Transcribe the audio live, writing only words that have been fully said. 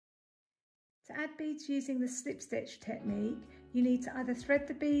To add beads using the slip stitch technique, you need to either thread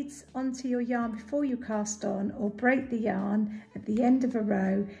the beads onto your yarn before you cast on or break the yarn at the end of a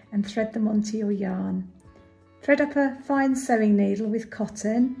row and thread them onto your yarn. Thread up a fine sewing needle with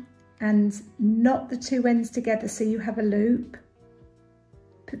cotton and knot the two ends together so you have a loop.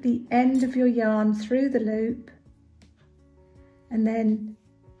 Put the end of your yarn through the loop and then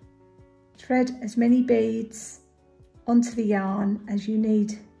thread as many beads onto the yarn as you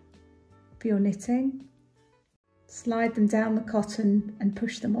need for your knitting. Slide them down the cotton and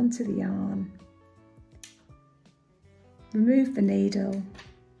push them onto the yarn. Remove the needle.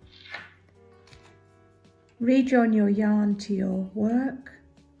 Rejoin your yarn to your work.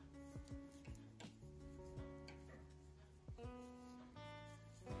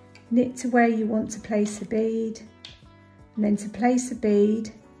 Knit to where you want to place a bead, and then to place a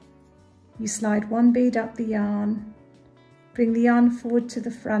bead, you slide one bead up the yarn, bring the yarn forward to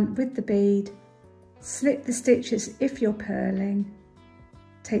the front with the bead, slip the stitches if you're purling,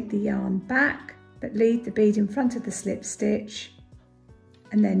 take the yarn back but leave the bead in front of the slip stitch,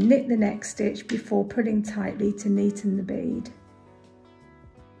 and then knit the next stitch before pulling tightly to neaten the bead.